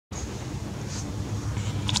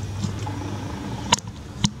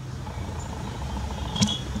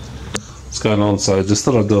going on? So just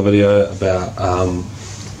thought I'd do a video about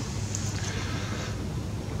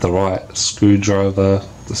the right screwdriver,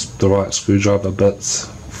 the right screwdriver bits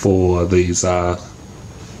for these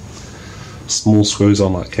small screws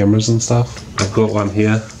on like cameras and stuff. I've got one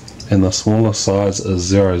here, and the smaller size is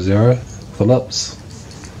 00 Phillips.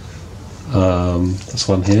 This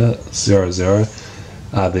one here, 00.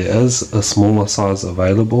 There is a smaller size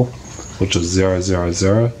available, which is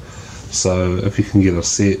 000. So if you can get a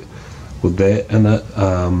set with that in it,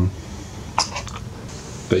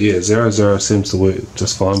 but yeah, 00 seems to work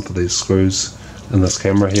just fine for these screws in this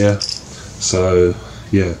camera here. So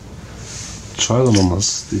yeah, try them on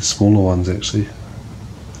these smaller ones actually.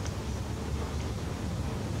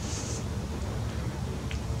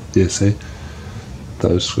 Yeah, see,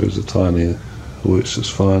 those screws are tiny, it works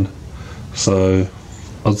just fine. So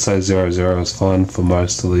I'd say 00 is fine for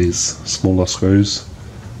most of these smaller screws.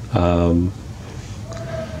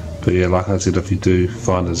 But yeah, like I said, if you do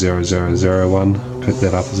find a 0001, pick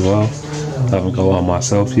that up as well. I haven't got one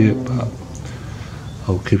myself yet, but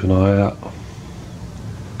I'll keep an eye out.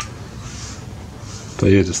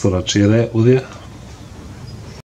 But yeah, just thought I'd share that with you.